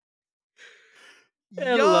Yo!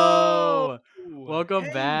 Hello. Welcome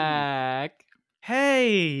Hey! back.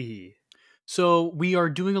 Hey! So we are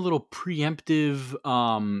doing a little preemptive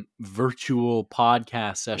virtual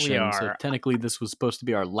podcast We session. So are. technically this was supposed to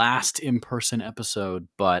be our last in-person episode,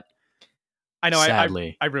 but I know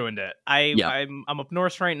sadly. I ruined it. I Yeah. I'm up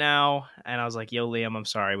north right now, and I was like, "Yo, Liam, I'm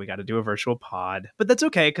sorry, we got to do a virtual pod." But that's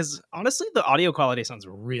okay because honestly, the audio quality sounds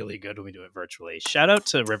really good when we do it virtually. Shout out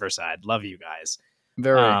to Riverside, love you guys.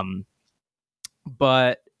 Very. Um,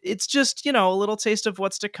 but it's just a little taste of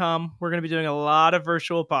what's to come. We're going to be doing a lot of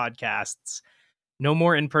virtual podcasts. No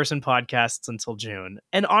more in-person podcasts until June.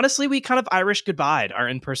 And honestly, we kind of Irish goodbye our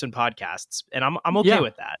in-person podcasts, and I'm okay Yeah,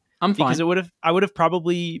 with that I'm because fine. I would have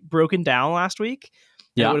probably broken down last week,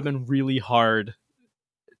 and it would Yeah. have been really hard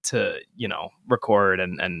to record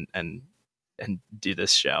and do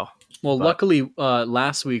this show. Well, But luckily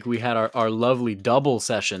last week we had our lovely double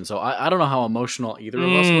session. So I don't know how emotional either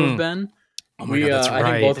of us would have been. Oh my god, that's I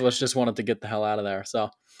think both right. of us just wanted to get the hell out of there.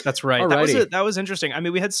 So That's right. alrighty. That was interesting. I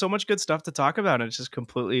mean, we had so much good stuff to talk about, and it's just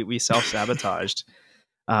completely we self-sabotaged.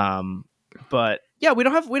 But yeah, we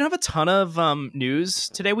don't have a ton of news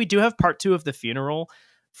today. We do have part 2 of the funeral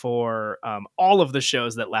for all of the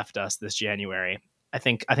shows that left us this January. I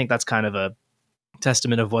think that's kind of a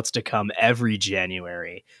testament of what's to come every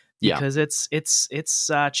January Yeah. because it's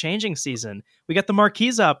changing season. We got the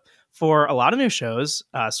marquees up for a lot of new shows.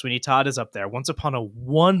 Sweeney Todd is up there. Once Upon a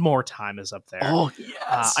One More Time is up there. Oh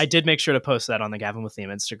yes. I did make sure to post that on the Gavin with Liam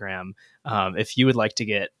Instagram. If you would like to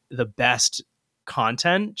get the best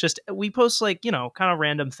content, just we post like kind of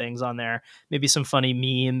random things on there, maybe some funny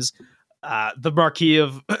memes. The marquee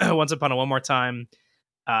of Once Upon a One More Time,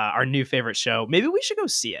 our new favorite show. Maybe we should go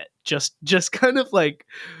see it. Just kind of like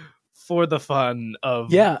for the fun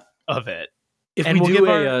of it. If And we we'll do give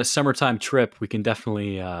a summertime trip, we can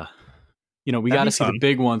definitely, we got That'd to be see the fun.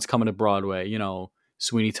 big ones coming to Broadway.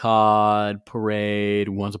 Sweeney Todd, Parade,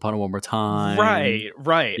 Once Upon a One More Time.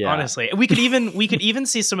 Right. Yeah. Honestly, we could even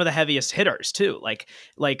see some of the heaviest hitters too. Like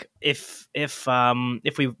if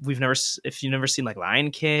you've never seen like Lion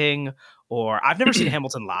King, or I've never seen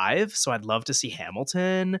Hamilton live, so I'd love to see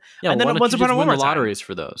Hamilton. Yeah, And well, why then don't Once you Upon just a win One the More Time. lotteries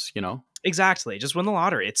for those? Exactly, just win the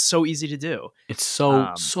lottery. It's so easy to do. It's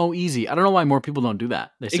so easy. I don't know why more people don't do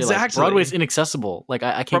that. They say like Exactly. Broadway's inaccessible. Like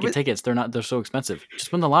I can't Broadway- get tickets. They're so expensive.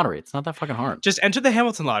 Just win the lottery. It's not that fucking hard. Just enter the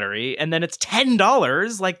Hamilton lottery, and then it's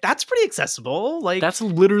 $10. Like that's pretty accessible. Like That's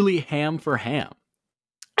literally ham for ham.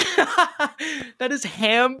 that is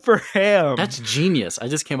ham for ham. That's genius. I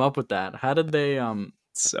just came up with that. How did they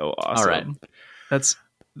so awesome. All right. That's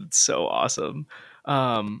so awesome.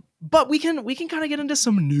 But we can kind of get into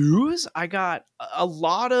some news. I got a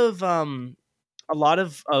lot of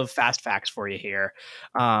fast facts for you here.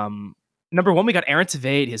 Number one, we got Aaron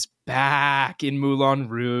Tveit is back in Moulin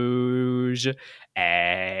Rouge.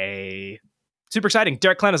 Super exciting.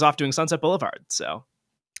 Derek Klin is off doing Sunset Boulevard. So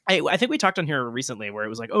I think we talked on here recently where it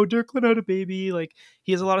was like, oh, Derek Klin had a baby. Like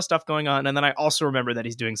he has a lot of stuff going on. And then I also remember that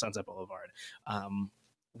he's doing Sunset Boulevard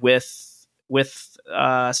with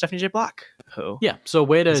Stephanie J. Block. Yeah, so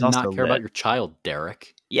way to He's also not care lit. about your child,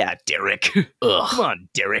 Derek. Yeah, Derek. Ugh. Come on,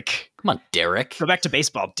 Derek. Come on, Derek. Go back to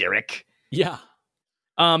baseball, Derek. Yeah.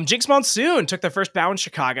 Jinx Monsoon took their first bow in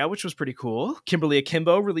Chicago, which was pretty cool. Kimberly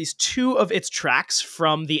Akimbo released 2 of its tracks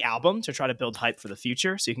from the album to try to build hype for the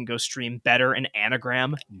future, so you can go stream Better and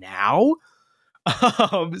Anagram now.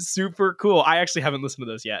 Super cool. I actually haven't listened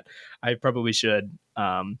to those yet. I probably should.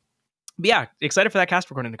 But yeah, excited for that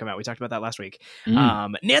cast recording to come out. We talked about that last week.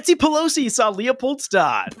 Nancy Pelosi saw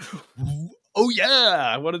Leopoldstadt. Oh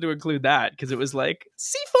yeah, I wanted to include that because it was like,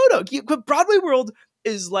 see photo. Broadway World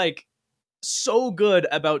is like so good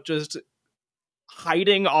about just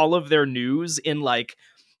hiding all of their news in like,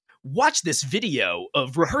 watch this video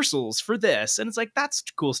of rehearsals for this, and it's like, that's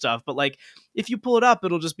cool stuff. But like, if you pull it up,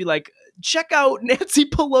 it'll just be like, check out Nancy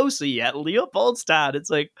Pelosi at Leopoldstadt. It's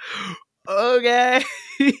like, okay.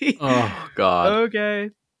 Oh god. Okay.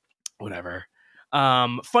 Whatever.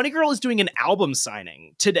 Funny Girl is doing an album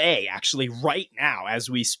signing today, actually, right now as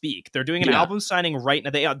we speak. They're doing an album signing right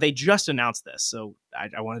now. They just announced this, so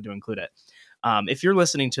I wanted to include it. If you're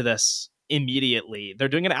listening to this immediately, they're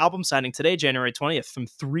doing an album signing today, January 20th, from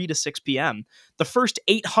 3 to 6 p.m. The first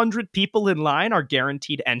 800 people in line are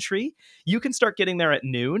guaranteed entry. You can start getting there at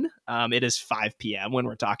noon. It is 5 p.m. when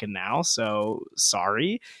we're talking now, so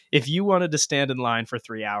sorry. If you wanted to stand in line for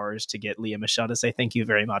 3 hours to get Leah Michelle to say thank you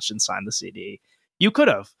very much and sign the CD, you could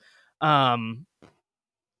have.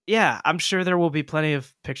 Yeah, I'm sure there will be plenty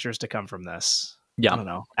of pictures to come from this. Yeah. I don't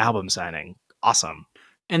know. Album signing. Awesome.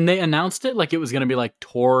 And they announced it like it was going to be like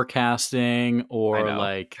tour casting I or know.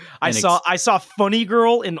 like I saw Funny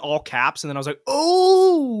Girl in all caps, and then I was like,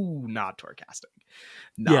 oh, not tour casting.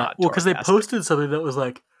 yeah, well, because they posted something that was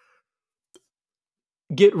like,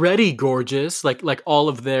 "Get ready, gorgeous!" Like all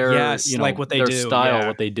of their Yes, like what they their do, style, yeah.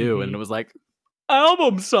 what they do, Mhm. and it was like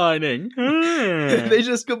album signing. They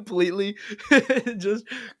just completely just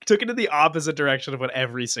took it in the opposite direction of what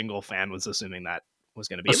every single fan was assuming that was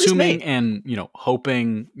going to be. Assuming and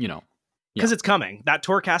hoping, because it's coming. That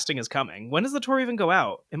tour casting is coming. When does the tour even go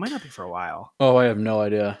out? It might not be for a while. Oh, I have no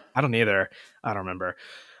idea. I don't either. I don't remember.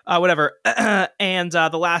 Whatever. And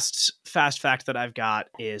the last fast fact that I've got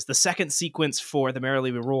is the second sequence for the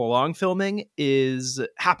Merrily We Roll Along filming is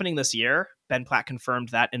happening this year. Ben Platt confirmed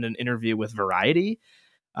that in an interview with Variety,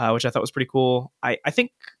 which I thought was pretty cool. I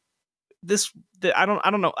think I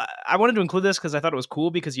don't know. I wanted to include this because I thought it was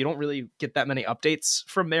cool because you don't really get that many updates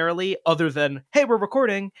from Merrily other than, hey, we're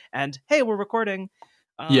recording, and hey, we're recording.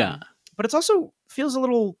 Yeah. But it's also feels a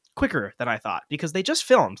little quicker than I thought because they just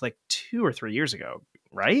filmed like 2 or 3 years ago,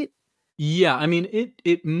 right? Yeah, I mean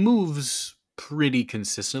it moves pretty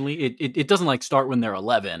consistently. It doesn't like start when they're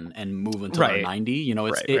 11 and move until they're 90.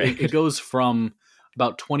 It goes from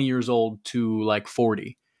about 20 years old to like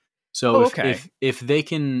 40. So if they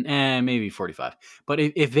can, maybe 45, but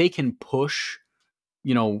if they can push,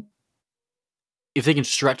 if they can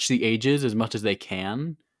stretch the ages as much as they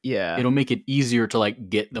can, yeah, it'll make it easier to like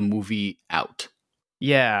get the movie out.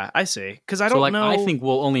 Yeah, I see. Because I don't know. I think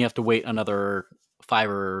we'll only have to wait another 5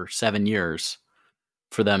 or 7 years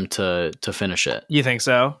for them to finish it. You think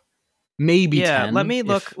so? Maybe 10. Let me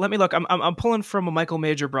look. I'm pulling from a Michael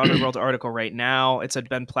Major Broadway World article right now. It said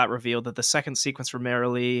Ben Platt revealed that the second sequence for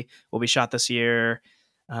Merrily will be shot this year.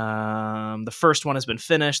 The first one has been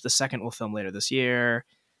finished. The second will film later this year.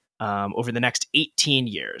 Over the next 18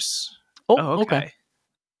 years. Oh, okay.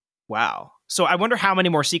 Wow. So I wonder how many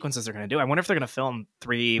more sequences they're going to do. I wonder if they're going to film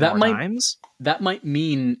 3 more times. That might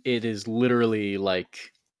mean it is literally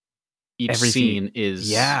like each scene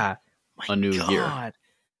is a new year.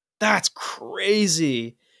 That's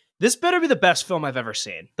crazy. This better be the best film I've ever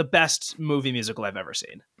seen. The best movie musical I've ever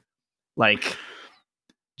seen. Like,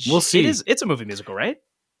 we'll see. It's a movie musical, right?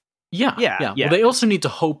 Yeah. Well, they also need to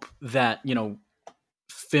hope that,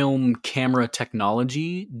 film camera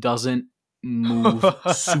technology doesn't move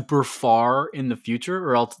super far in the future,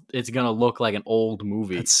 or else it's going to look like an old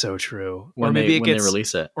movie. That's so true. When they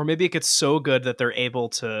release it. Or maybe it gets so good that they're able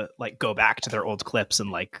to like go back to their old clips and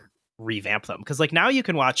like revamp them. Because like now you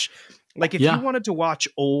can watch, like if you wanted to watch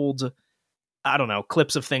old, I don't know,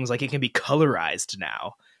 clips of things, like it can be colorized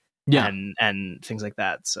now. Yeah. And things like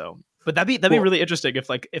that. So but that'd be really interesting if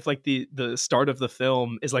the start of the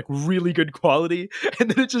film is like really good quality and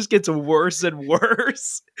then it just gets worse and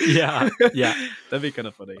worse. Yeah. That'd be kind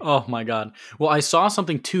of funny. Oh my God. Well, I saw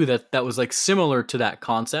something too that was like similar to that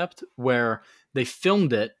concept where they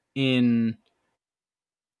filmed it in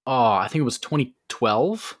I think it was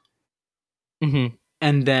 2012. Mm-hmm.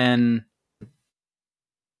 And then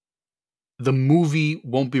the movie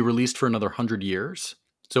won't be released for another 100 years.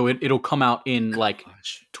 So it'll come out in like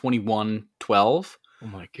 2112. Oh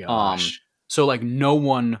my gosh. So like no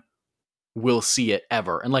one will see it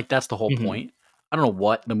ever. And like that's the whole point. I don't know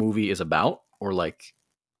what the movie is about or like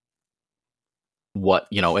what,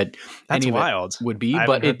 that's wild would be,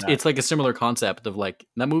 but it's like a similar concept of like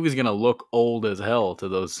that movie's going to look old as hell to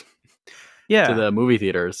those to the movie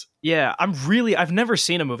theaters. Yeah, I've never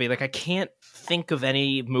seen a movie. Like I can't think of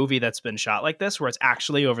any movie that's been shot like this where it's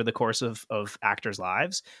actually over the course of actors'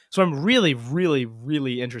 lives. So I'm really, really,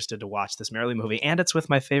 really interested to watch this Merrily movie, and it's with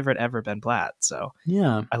my favorite ever, Ben Platt. So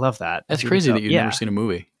yeah, I love that. That's crazy that you've never seen a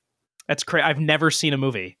movie. That's crazy. I've never seen a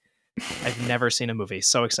movie.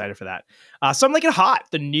 So excited for that. So I'm like it hot.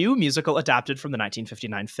 The new musical adapted from the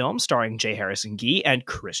 1959 film starring J. Harrison Ghee and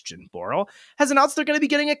Christian Borle has announced they're going to be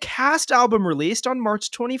getting a cast album released on March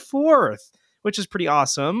 24th, which is pretty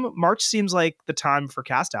awesome. March seems like the time for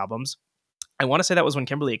cast albums. I want to say that was when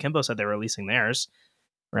Kimberly Akimbo said they were releasing theirs,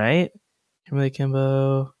 right? Kimberly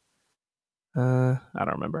Akimbo. I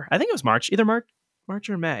don't remember. I think it was March, either March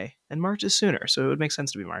or May, and March is sooner, so it would make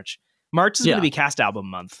sense to be March. March is going to be cast album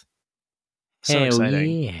month. So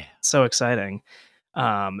exciting. Yeah. So exciting.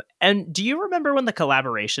 And do you remember when the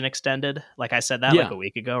collaboration extended? Like I said that like a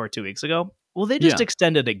week ago or 2 weeks ago. Well, they just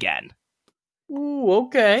extended again. Ooh,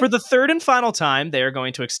 okay. For the third and final time, they are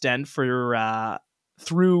going to extend for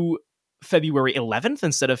through February 11th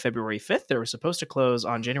instead of February 5th. They were supposed to close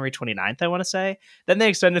on January 29th, I want to say. Then they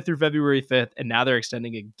extended through February 5th, and now they're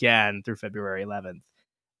extending again through February 11th.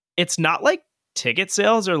 It's not like ticket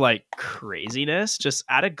sales are like craziness. Just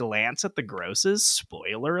at a glance at the grosses,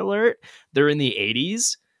 spoiler alert, they're in the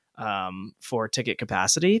 80s for ticket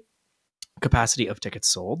capacity of tickets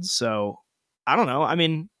sold. So I don't know. I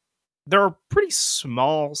mean, they're a pretty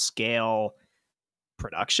small scale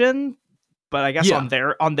production, but I guess on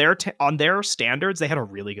their standards, they had a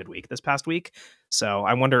really good week this past week. So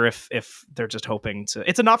I wonder if they're just hoping to.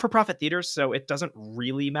 It's a not-for-profit theater, so it doesn't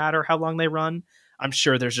really matter how long they run. I'm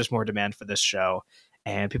sure there's just more demand for this show,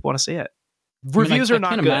 and people want to see it. Reviews are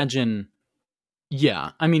not good. Imagine.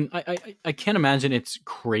 Yeah, I mean, I can't imagine it's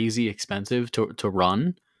crazy expensive to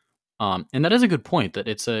run, and that is a good point. That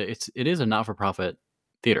it is a not-for-profit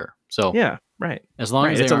theater. So yeah, right. As long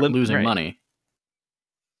as they aren't losing money,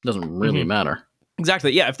 it doesn't really matter.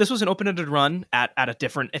 Exactly. Yeah. If this was an open-ended run at a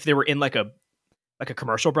different, if they were in like a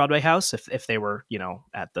commercial Broadway house, if they were,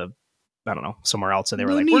 at the, I don't know, somewhere else, and they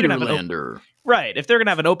were like, we're gonna have right. If they're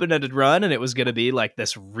gonna have an open-ended run, and it was gonna be like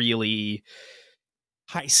this really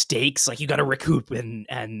high stakes, like you got to recoup, and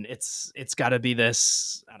it's got to be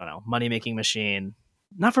this, I don't know, money making machine,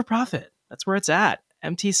 not for profit. That's where it's at.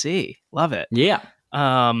 MTC, love it. Yeah.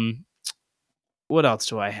 What else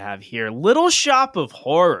do I have here? Little Shop of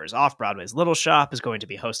Horrors, Off-Broadway's Little Shop, is going to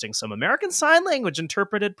be hosting some American Sign Language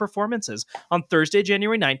interpreted performances on Thursday,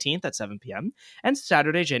 January 19th at 7 p.m. and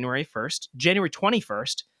Saturday, January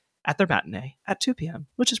 21st at their matinee at 2 p.m.,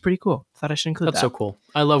 which is pretty cool. Thought I should include that. That's so cool.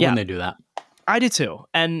 I love when they do that. I do too.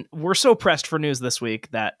 And we're so pressed for news this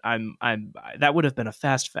week that that would have been a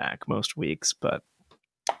fast fact most weeks, but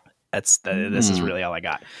this is really all I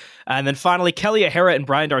got. And then finally, Kelly O'Hara and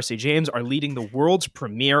Brian Darcy James are leading the world's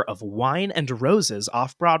premiere of Wine and Roses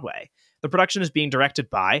off-Broadway. The production is being directed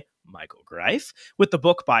by Michael Greif, with the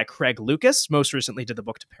book by Craig Lucas, most recently did the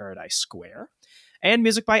book to Paradise Square, and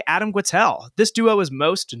music by Adam Guettel. This duo is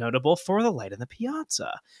most notable for The Light in the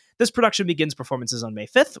Piazza. This production begins performances on May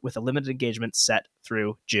 5th, with a limited engagement set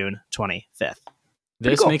through June 25th.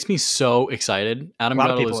 This makes me so excited. Adam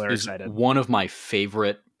Guettel is one of my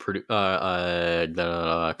favorite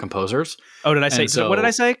the composers. Oh, did I say? So, what did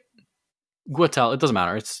I say? Guettel. It doesn't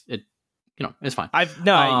matter. It's fine.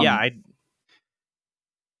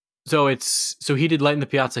 So he did Light in the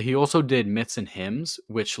Piazza. He also did Myths and Hymns,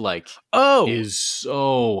 which is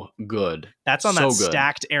so good. That's on that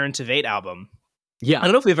stacked Aaron Tveit album. Yeah. I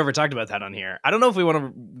don't know if we've ever talked about that on here. I don't know if we want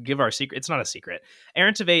to give our secret. It's not a secret.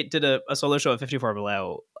 Aaron Tveit did a solo show at 54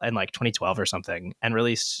 Below in 2012 or something, and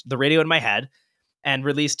released The Radio in My Head, and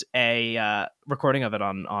released a recording of it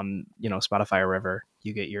on Spotify or wherever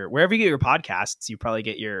you get your podcasts. You probably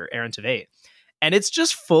get your Aaron Tveit, and it's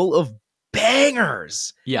just full of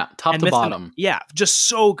bangers. Yeah, top to bottom. Yeah, just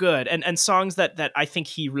so good, and songs that I think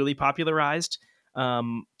he really popularized.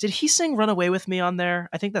 Did he sing "Run Away with Me" on there?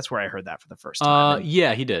 I think that's where I heard that for the first time.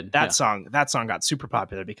 Yeah, he did. That song got super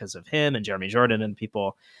popular because of him and Jeremy Jordan and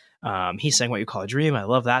people. He sang "What You Call a Dream." I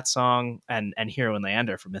love that song, and "Hero and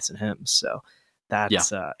Leander" for Myths and Hymns. So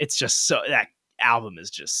that's it's just so, that album is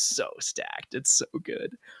just so stacked. It's so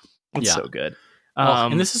good. It's so good.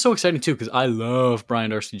 And this is so exciting too, because I love Brian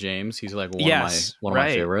Darcy James. He's like one of my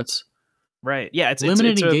favorites. Right. Yeah. It's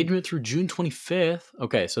limited engagement through June 25th.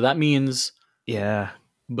 Okay, so that means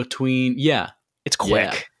between it's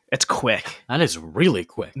quick. Yeah. It's quick. That is really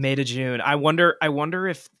quick. May to June. I wonder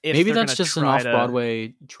if maybe that's just an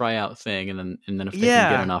off-Broadway tryout thing, and then if they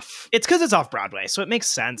can get enough, it's because it's off-Broadway, so it makes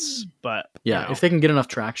sense. But if they can get enough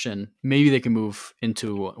traction, maybe they can move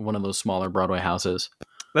into one of those smaller Broadway houses.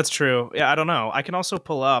 That's true. Yeah, I don't know. I can also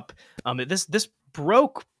pull up. This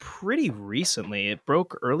broke pretty recently. It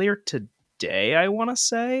broke earlier today, I want to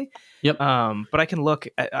say. Yep. But I can look.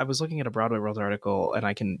 I was looking at a Broadway World article, and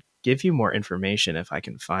I can give you more information if I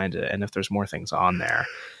can find it, and if there's more things on there.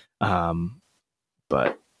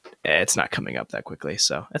 But it's not coming up that quickly,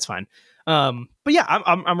 so that's fine. But yeah,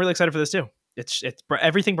 I'm really excited for this too. It's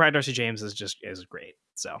everything Brian Darcy James is great.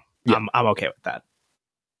 So I'm okay with that.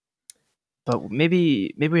 But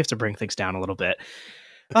maybe we have to bring things down a little bit.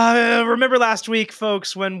 Remember last week,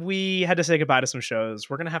 folks, when we had to say goodbye to some shows?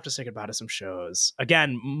 We're going to have to say goodbye to some shows.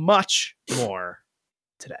 Again, much more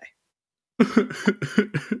today.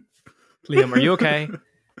 Liam, are you okay?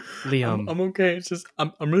 Liam. I'm okay. It's just,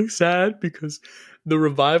 I'm really sad because the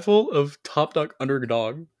revival of Top Dog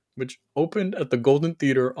Underdog, which opened at the Golden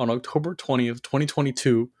Theater on October 20th,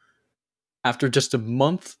 2022, after just a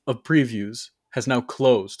month of previews, has now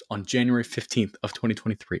closed on January 15th of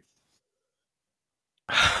 2023.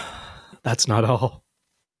 That's not all.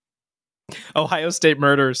 Ohio State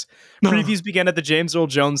Murders. Previews began at the James Earl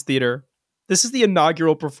Jones Theater. This is the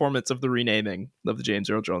inaugural performance of the renaming of the James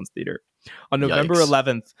Earl Jones Theater on November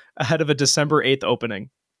 11th, ahead of a December 8th opening.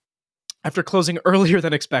 After closing earlier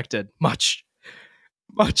than expected, much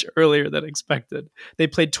earlier than expected, they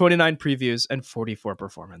played 29 previews and 44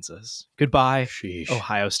 performances. Goodbye, Sheesh.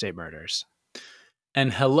 Ohio State Murders.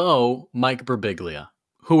 And hello, Mike Birbiglia,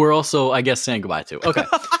 who we're also, I guess, saying goodbye to. Okay.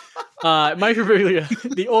 Mike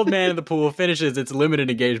Birbiglia, the old man in the pool, finishes its limited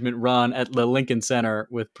engagement run at the Lincoln Center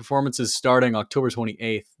with performances starting October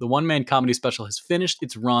 28th. The one-man comedy special has finished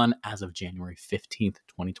its run as of January 15th,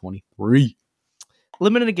 2023.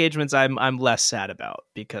 Limited engagements I'm less sad about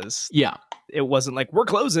because it wasn't like we're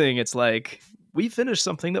closing. It's like we finished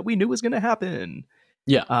something that we knew was going to happen.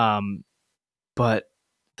 Yeah. But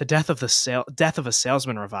the death of a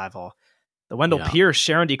salesman revival, the Wendell Pierce,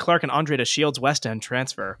 Sharon D. Clark, and Andre DeShields West End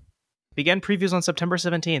transfer began previews on September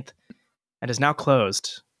 17th and is now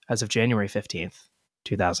closed as of January 15th,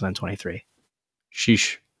 2023.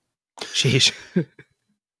 Sheesh.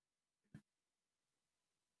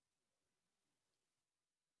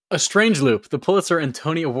 A Strange Loop. The Pulitzer and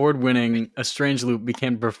Tony Award-winning A Strange Loop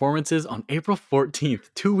began performances on April 14th,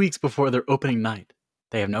 2 weeks before their opening night.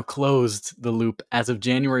 They have now closed the loop as of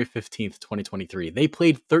January 15th, 2023. They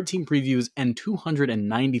played 13 previews and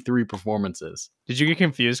 293 performances. Did you get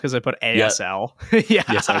confused because I put ASL? Yeah.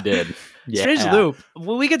 Yes, I did. Yeah. Strange Loop.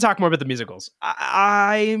 Well, we can talk more about the musicals.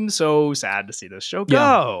 I'm so sad to see this show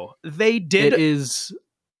go. Yeah. They did. It is...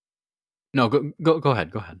 No, go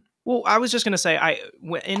ahead. Go ahead. Well, I was just going to say,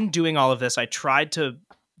 in doing all of this, I tried to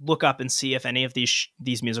look up and see if any of these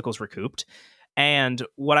musicals recouped. And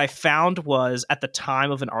what I found was at the time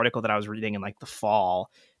of an article that I was reading in like the fall,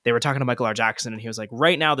 they were talking to Michael R. Jackson, and he was like,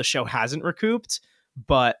 right now the show hasn't recouped,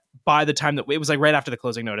 but by the time that it was like right after the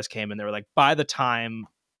closing notice came, and they were like, by the time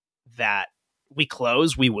that we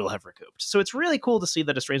close, we will have recouped. So it's really cool to see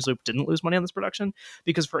that A Strange Loop didn't lose money on this production,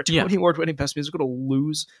 because for a Tony Award winning Best Musical to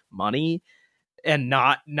lose money and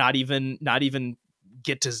not even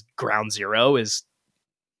get to ground zero is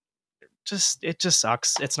it just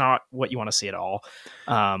sucks. It's not what you want to see at all.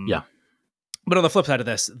 But on the flip side of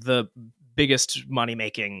this, the biggest money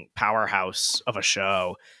making powerhouse of a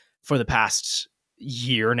show for the past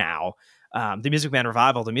year now, the Music Man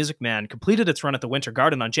revival, The Music Man, completed its run at the Winter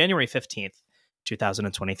Garden on January 15th,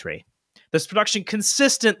 2023. This production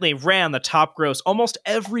consistently ran the top gross almost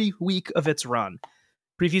every week of its run.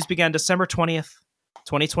 Previews began December 20th,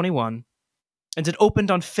 2021, and it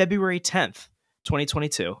opened on February 10th,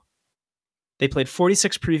 2022. They played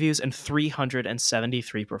 46 previews and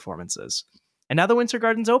 373 performances. And now the Winter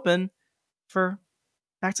Garden's open for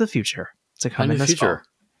Back to the Future to come in this fall.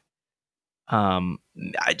 I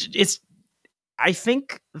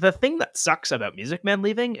think the thing that sucks about Music Man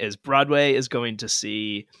leaving is Broadway is going to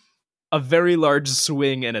see a very large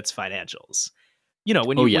swing in its financials. You know,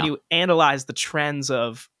 when you analyze the trends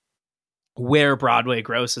of where Broadway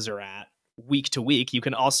grosses are at week to week, you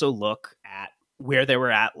can also look at where they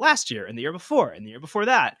were at last year and the year before and the year before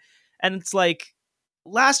that. And it's like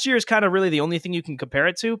last year is kind of really the only thing you can compare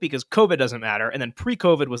it to, because COVID doesn't matter. And then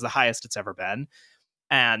pre-COVID was the highest it's ever been.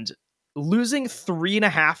 And losing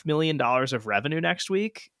 $3.5 million of revenue next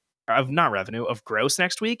week, of gross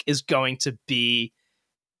next week, is going to be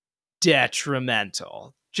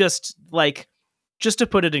detrimental. Just to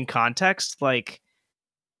put it in context, like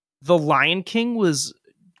The Lion King was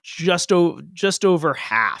just over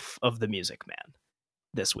half of The Music Man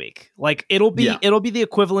this week. Like it'll be the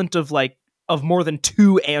equivalent of more than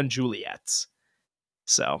 2 Anne Juliets.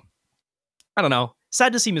 So I don't know.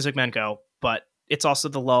 Sad to see Music Man go, but it's also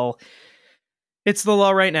the lull. It's the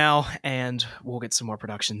lull right now, and we'll get some more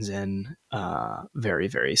productions in very,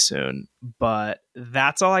 very soon. But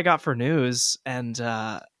that's all I got for news, and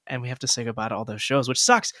we have to say goodbye to all those shows, which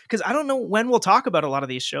sucks, because I don't know when we'll talk about a lot of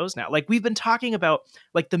these shows now. Like, we've been talking about,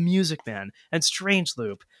 like, The Music Man and Strange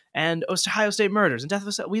Loop and Ohio State Murders and Death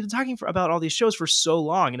of a... We've been talking about all these shows for so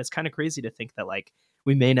long, and it's kind of crazy to think that, like,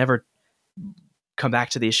 we may never come back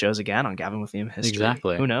to these shows again on Gavin with History.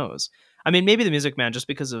 Exactly. Who knows? I mean, maybe The Music Man, just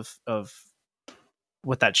because of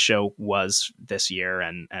what that show was this year,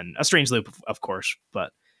 and A Strange Loop, of course.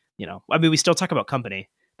 But, you know, I mean, we still talk about Company.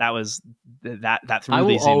 That was that through. I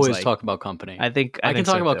will always talk about Company. I can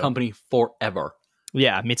talk so about too. Company forever.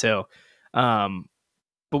 Yeah, me too. But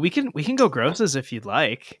we can go grosses if you'd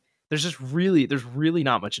like. There's really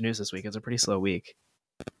not much news this week. It's a pretty slow week.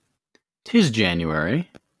 'Tis January.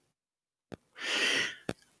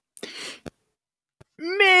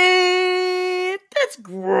 Man, that's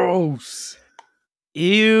gross.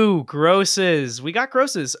 Ew, grosses. We got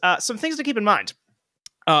grosses. Some things to keep in mind.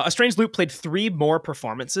 A Strange Loop played 3 more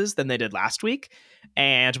performances than they did last week,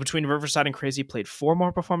 and Between Riverside and Crazy played 4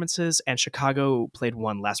 more performances, and Chicago played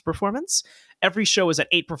 1 less performance. Every show was at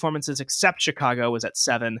 8 performances, except Chicago was at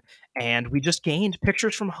 7, and we just gained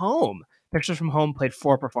Pictures from Home. Pictures from Home played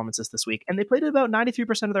 4 performances this week, and they played at about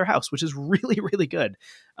 93% of their house, which is really, really good.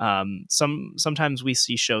 Sometimes we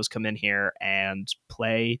see shows come in here and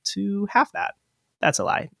play to half that. That's a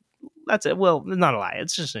lie. That's it. Well, not a lie.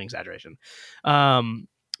 It's just an exaggeration.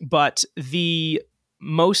 But the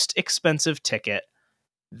most expensive ticket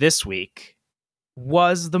this week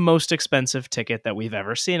was the most expensive ticket that we've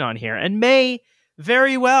ever seen on here, and may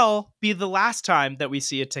very well be the last time that we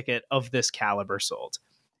see a ticket of this caliber sold.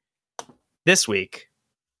 This week,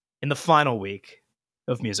 in the final week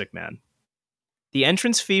of Music Man, the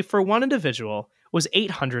entrance fee for one individual was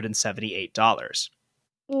 $878.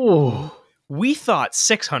 Oh, we thought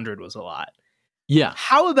 600 was a lot. Yeah.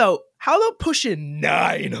 How about pushing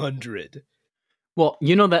 900? Well,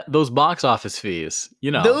 you know that those box office fees,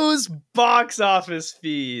 you know. Those box office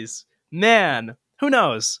fees. Man, who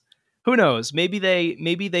knows? Who knows? Maybe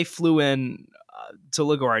they flew in to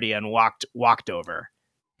LaGuardia and walked over.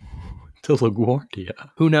 To LaGuardia.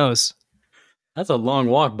 Who knows? That's a long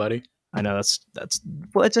walk, buddy. I know that's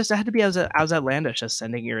well, it just had to be as outlandish as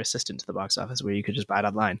sending your assistant to the box office where you could just buy it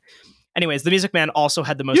online. Anyways, the Music Man also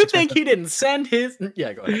had the most. You think he didn't send his?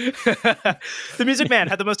 Yeah, go ahead. The Music Man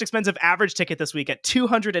had the most expensive average ticket this week at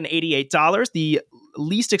 $288. The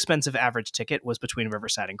least expensive average ticket was Between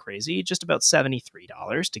Riverside and Crazy, just about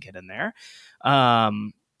 $73 to get in there.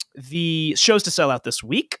 The shows to sell out this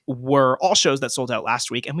week were all shows that sold out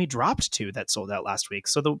last week, and we dropped 2 that sold out last week.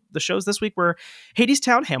 So the shows this week were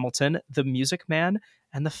Hadestown Hamilton, The Music Man,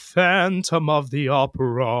 and The Phantom of the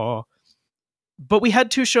Opera. But we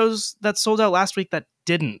had 2 shows that sold out last week that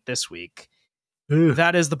didn't this week. Ugh.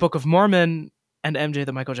 That is The Book of Mormon and MJ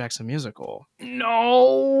the Michael Jackson Musical.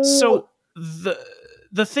 No. So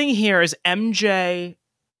the thing here is MJ's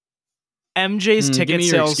ticket give me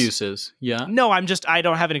sales. Your excuses. Yeah. No, I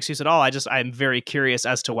don't have an excuse at all. I'm very curious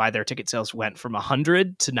as to why their ticket sales went from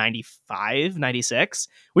 100 to 95, 96,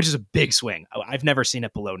 which is a big swing. I've never seen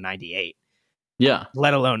it below 98. Yeah.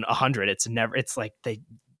 Let alone 100. It's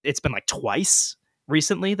been like twice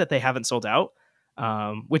recently that they haven't sold out,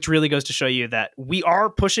 which really goes to show you that we are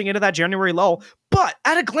pushing into that January lull. But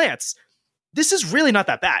at a glance, this is really not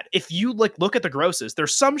that bad. If you look at the grosses,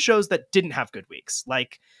 there's some shows that didn't have good weeks,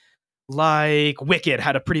 like Wicked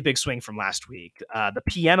had a pretty big swing from last week. The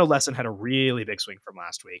Piano Lesson had a really big swing from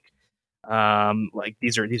last week.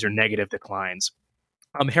 These are negative declines.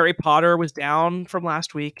 Harry Potter was down from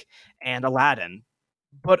last week, and Aladdin.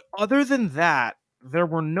 But other than that, there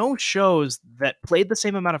were no shows that played the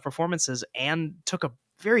same amount of performances and took a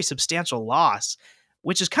very substantial loss,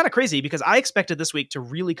 which is kind of crazy because I expected this week to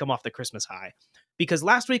really come off the Christmas high. Because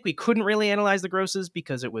last week we couldn't really analyze the grosses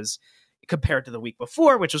because it was compared to the week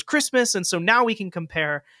before, which was Christmas. And so now we can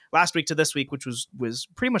compare last week to this week, which was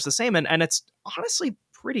pretty much the same. And it's honestly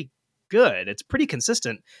pretty good. It's pretty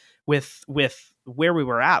consistent with where we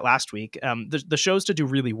were at last week. The shows to do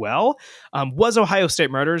really well was Ohio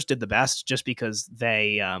State Murders did the best just because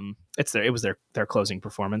it was their closing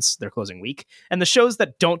performance, their closing week. And the shows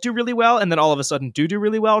that don't do really well and then all of a sudden do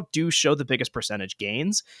really well do show the biggest percentage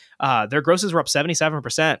gains. Their grosses were up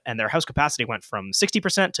 77% and their house capacity went from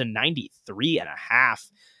 60% to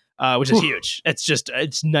 93.5%, which is huge.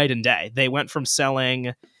 It's night and day. They went from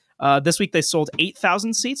selling this week they sold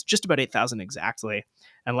 8,000 seats, just about 8,000 exactly.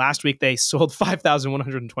 And last week they sold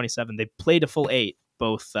 5,127. They played a full 8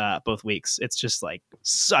 both weeks. It's just like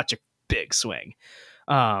such a big swing.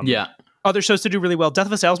 Yeah. Other shows to do really well. Death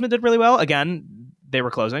of a Salesman did really well. Again, they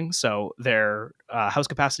were closing, so their house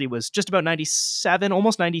capacity was just about 97,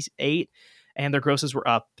 almost 98, and their grosses were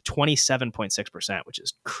up 27.6%, which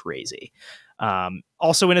is crazy.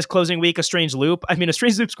 Also in his closing week, A Strange Loop. I mean, A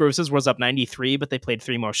Strange Loop's grosses was up 93, but they played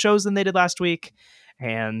 3 more shows than they did last week,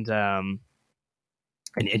 and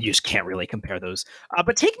you just can't really compare those.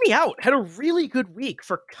 But Take Me Out had a really good week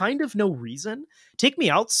for kind of no reason. Take Me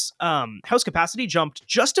Out's house capacity jumped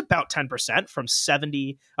just about 10% from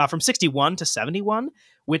 61 to 71,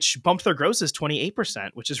 which bumped their grosses 28%,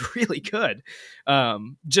 which is really good.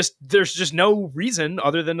 There's just no reason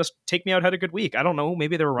other than Take Me Out had a good week. I don't know,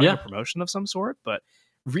 maybe they were running a promotion of some sort, but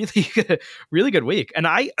really, really good week. And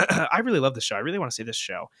I really love this show. I really want to see this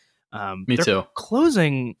show. Me too.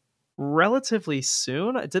 Closing relatively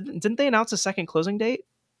soon. Didn't they announce a second closing date?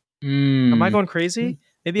 Am I going crazy?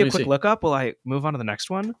 Maybe a quick look up while I move on to the next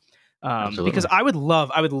one. Because I would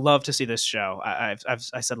love to see this show. I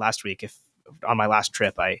said last week, if on my last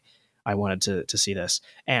trip I I wanted to see this.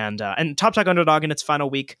 And Top Dog Underdog in its final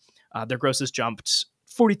week, their grosses jumped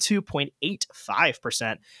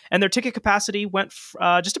 42.85%, and their ticket capacity went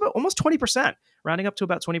just about almost 20%, rounding up to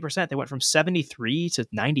about 20%. They went from 73 to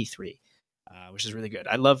 93, which is really good.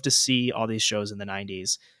 I love to see all these shows in the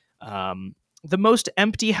 90s. The most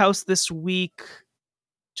empty house this week,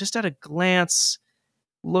 just at a glance,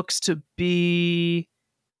 looks to be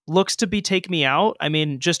Take Me Out. I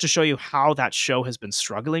mean, just to show you how that show has been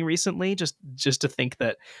struggling recently, just to think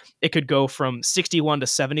that it could go from 61 to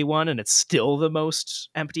 71 and it's still the most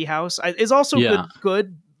empty house is also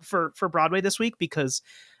good for Broadway this week, because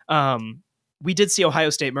we did see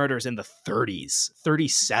Ohio State Murders in the 30s,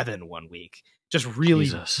 37 one week. Just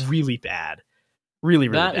really, really bad. Really,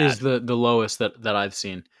 really bad. That is the lowest that I've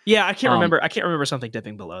seen. Yeah, I can't remember. I can't remember something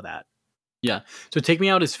dipping below that. Yeah. So Take Me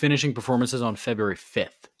Out is finishing performances on February 5th.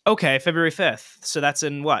 Okay, February 5th. So that's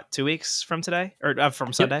in what, 2 weeks from today, or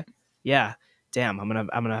from Sunday? Yep. Yeah. Damn, I'm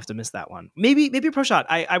gonna have to miss that one. Maybe a pro shot.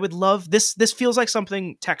 I would love this. This feels like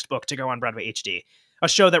something textbook to go on Broadway HD. A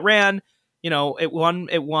show that ran, it won.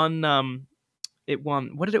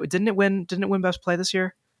 What did it? Didn't it win Best Play this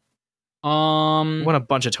year? It won a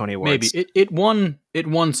bunch of Tony Awards. Maybe it won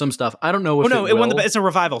some stuff. I don't know if it won it's a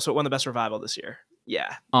revival, so it won the Best Revival this year.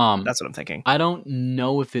 Yeah, that's what I'm thinking. I don't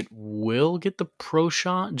know if it will get the pro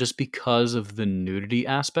shot just because of the nudity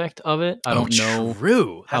aspect of it. I don't know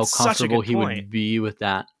how comfortable he would be with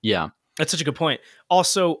that. Yeah, that's such a good point.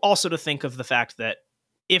 Also to think of the fact that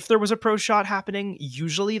if there was a pro shot happening,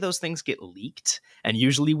 usually those things get leaked, and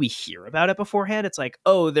usually we hear about it beforehand. It's like,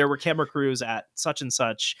 oh, there were camera crews at such and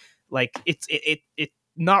such. Like it's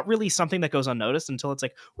not really something that goes unnoticed until it's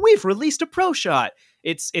like, we've released a pro shot.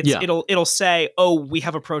 It'll say, oh, we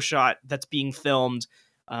have a pro shot that's being filmed.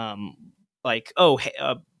 Waitress.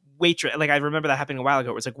 Like I remember that happening a while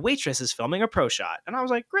ago. It was like, Waitress is filming a pro shot, and I was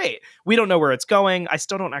like, great. We don't know where it's going. I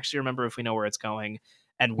still don't actually remember if we know where it's going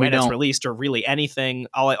and when it's released or really anything.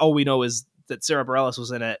 All we know is that Sarah Bareilles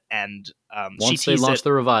was in it, and once they launched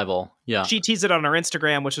the revival, she teased it on her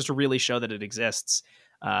Instagram, which is to really show that it exists.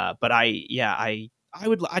 But I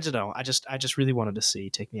don't know. I just really wanted to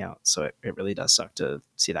see Take Me Out. So it really does suck to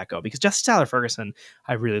see that go, because Jesse Tyler Ferguson,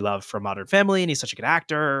 I really love from Modern Family, and he's such a good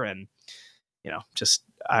actor. And,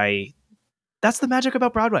 that's the magic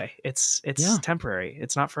about Broadway. It's temporary.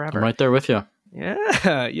 It's not forever. I'm right there with you.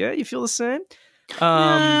 Yeah. Yeah. You feel the same?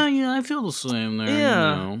 Yeah, I feel the same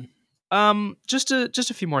there. Yeah. Just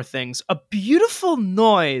a few more things. A Beautiful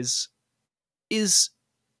Noise is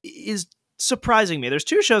surprising me. There's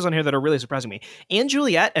two shows on here that are really surprising me. &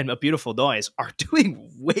 Juliet and A Beautiful Noise are doing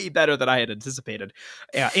way better than I had anticipated.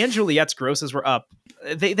 & Juliet's grosses were up.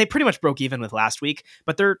 They pretty much broke even with last week,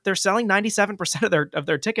 but they're selling 97% of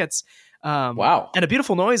their tickets. Wow. And A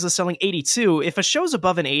Beautiful Noise is selling 82. If a show's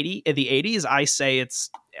above an 80 in the 80s, I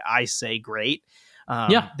say great.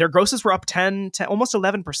 Their grosses were up 10 to almost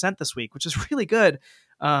 11% this week, which is really good.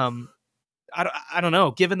 I don't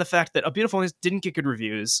know. Given the fact that A Beautiful Noise didn't get good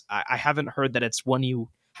reviews, I haven't heard that it's one you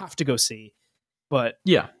have to go see. But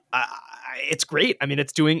yeah, it's great. I mean,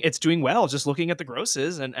 it's doing well. Just looking at the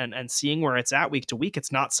grosses and seeing where it's at week to week,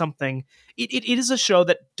 it's not something. It is a show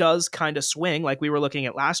that does kind of swing, like we were looking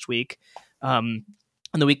at last week, and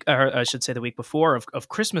the week, or I should say the week before of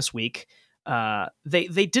Christmas week.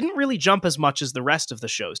 They didn't really jump as much as the rest of the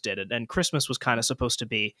shows did, and Christmas was kind of supposed to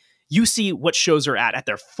be, you see what shows are at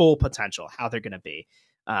their full potential, how they're going to be.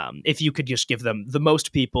 If you could just give them the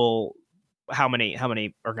most people, how many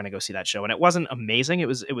are going to go see that show? And it wasn't amazing. It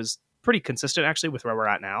was pretty consistent actually with where we're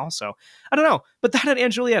at now. So I don't know, but that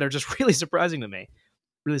and & Juliet are just really surprising to me.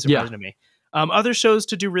 Other shows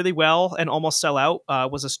to do really well and almost sell out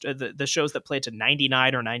was the shows that played to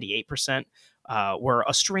 99 or 98%. Were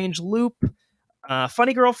A Strange Loop,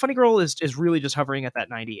 Funny Girl. Funny Girl is really just hovering at that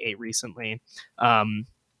 98 recently.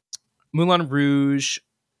 Moulin Rouge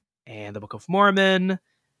and The Book of Mormon,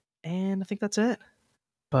 and I think that's it.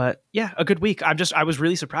 But yeah, a good week. I was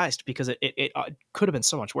really surprised because it could have been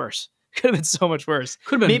so much worse. Could have been so much worse.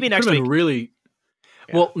 Could have been maybe next week. Really.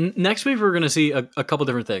 Yeah. Well, next week we're going to see a couple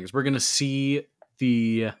different things. We're going to see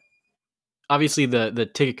obviously the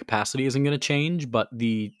ticket capacity isn't going to change, but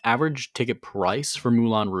the average ticket price for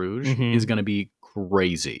Moulin Rouge is going to be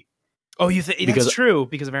crazy. Oh, you think that's true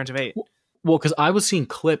because of Aaron Tveit? Well, because I was seeing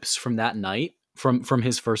clips from that night, from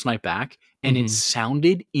his first night back, and it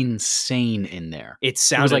sounded insane in there. It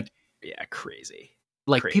sounded like crazy.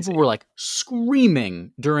 Like crazy. People were like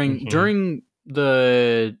screaming during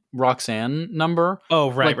the Roxanne number.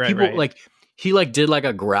 Oh, right, like, people, right. Like he did like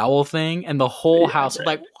a growl thing, and the whole house was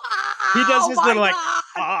like, wow, he does his little like,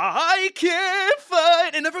 I can't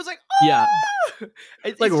fight, and everyone's like, Yeah.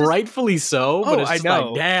 It's like just, rightfully so, but it's just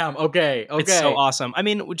like, damn, okay. It's so awesome. I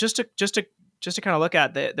mean, just to kind of look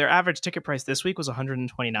at their average ticket price this week was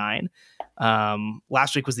 $129.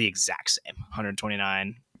 Last week was the exact same,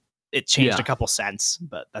 $129. It changed a couple cents,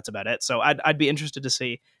 but that's about it. So I'd be interested to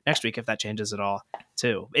see next week if that changes at all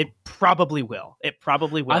too. It probably will.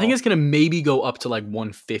 I think it's gonna maybe go up to like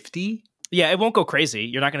 150. Yeah, it won't go crazy.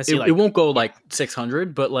 You're not gonna see it won't go like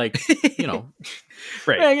 600, but like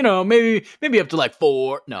right? Yeah, maybe up to like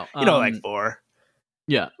 4. No, like 4.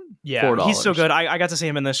 Yeah, $4. He's so good. I got to see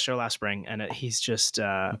him in this show last spring, and he's just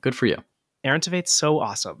good for you. Aaron Tveit's so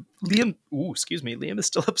awesome. Liam is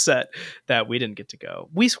still upset that we didn't get to go.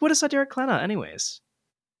 We would have saw Derek Klena anyways.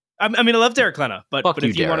 I mean, I love Derek Klena, but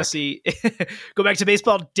if you want to see, go back to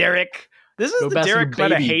baseball, Derek. This is the Derek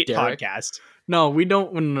Klena hate podcast. No, we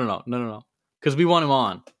don't. No. Because we want him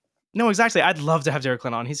on. No, exactly. I'd love to have Derek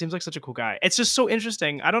Klena on. He seems like such a cool guy. It's just so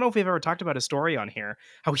interesting. I don't know if we've ever talked about his story on here,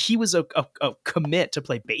 how he was a commit to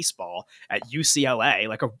play baseball at UCLA,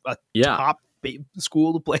 like a top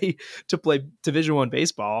school to play Division I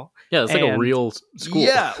baseball. Yeah, it's like a real school.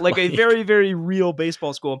 Yeah, like a very, very real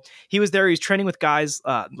baseball school. He was there. He's training with guys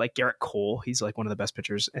like Garrett Cole. He's like one of the best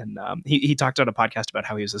pitchers. And he talked on a podcast about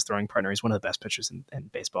how he was his throwing partner. He's one of the best pitchers in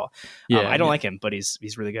baseball. Yeah, I don't like him, but he's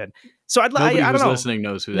really good. So I don't know. Listening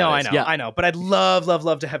knows who that is. I know. But I'd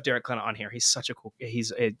love to have Derek Klena on here.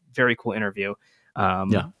 He's a very cool interview.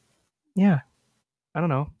 Yeah. I don't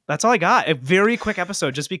know. That's all I got. A very quick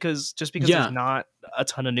episode, just because there's not a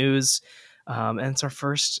ton of news, and it's our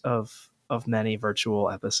first of many virtual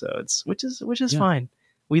episodes, which is fine.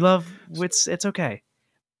 We love it's okay.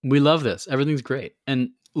 We love this. Everything's great,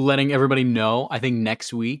 and letting everybody know. I think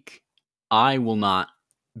next week I will not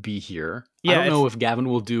be here. Yeah, I don't know if Gavin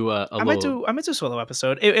will do I might do a solo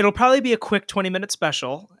episode. It'll probably be a quick 20-minute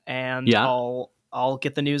special, and I'll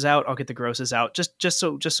get the news out. I'll get the grosses out, just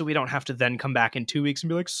so we don't have to then come back in 2 weeks and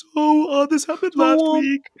be like, so this happened last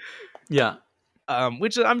week. Yeah,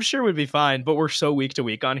 which I'm sure would be fine. But we're so week to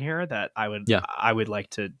week on here that I would like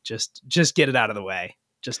to just get it out of the way,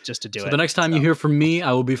 just to do it. So the next time you hear from me,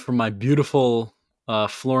 I will be from my beautiful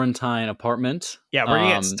Florentine apartment. Yeah, we're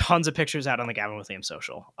gonna get tons of pictures out on the Gavin with Liam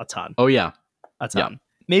social. A ton. Oh yeah, a ton. Yeah.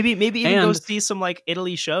 Maybe even go see some like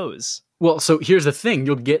Italy shows. Well, so here's the thing.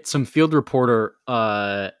 You'll get some field reporter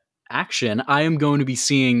action. I am going to be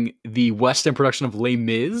seeing the West End production of Les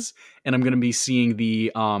Mis, and I'm going to be seeing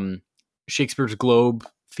the Shakespeare's Globe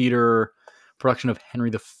Theater production of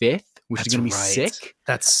Henry V, which is going to be sick.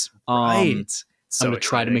 That's right. So I'm going to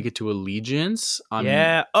try to make it to Allegiance.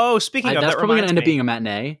 Yeah. Oh, speaking of, that's probably going to end up being a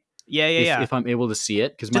matinee. Yeah. If I'm able to see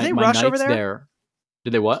it, because my night's over there.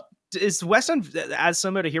 Did they what? Is West End as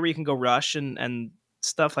similar to here where you can go rush and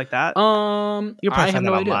stuff like that? You probably find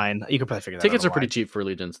that online. You could probably figure that out. Tickets are pretty cheap for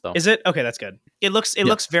Allegiance, though. Is it? Okay, that's good. It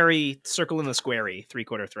looks very circle in the squarey,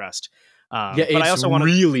 3/4 thrust. But I also want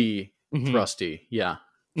really thrusty. Yeah.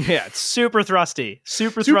 Yeah, it's super thrusty.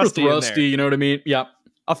 Super thrusty, you know what I mean? Yeah.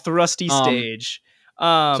 A thrusty stage. So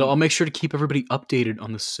I'll make sure to keep everybody updated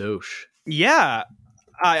on the soch. Yeah.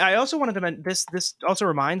 I also wanted to mention this also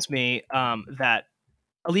reminds me that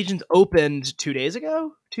Allegiance opened 3 days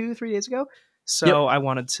ago. So I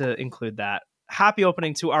wanted to include that. Happy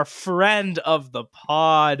opening to our friend of the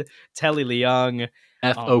pod, Telly Leung.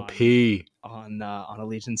 FOP. On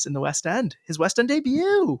Allegiance in the West End. His West End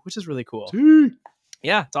debut, which is really cool.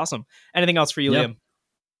 Yeah, it's awesome. Anything else for you, Liam?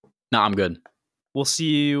 No, I'm good. We'll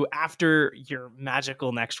see you after your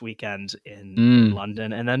magical next weekend in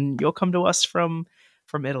London, and then you'll come to us from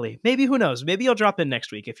Italy. Maybe, who knows? Maybe you'll drop in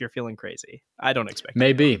next week if you're feeling crazy. I don't expect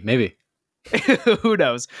Maybe. Who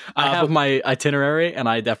knows? I have my itinerary, and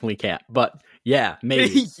I definitely can't. But yeah,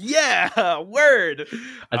 maybe. Yeah, word.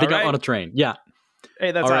 I think I'm on a train. Yeah.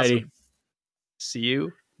 Hey, that's awesome. See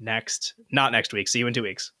you not next week. See you in 2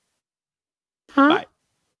 weeks. Bye.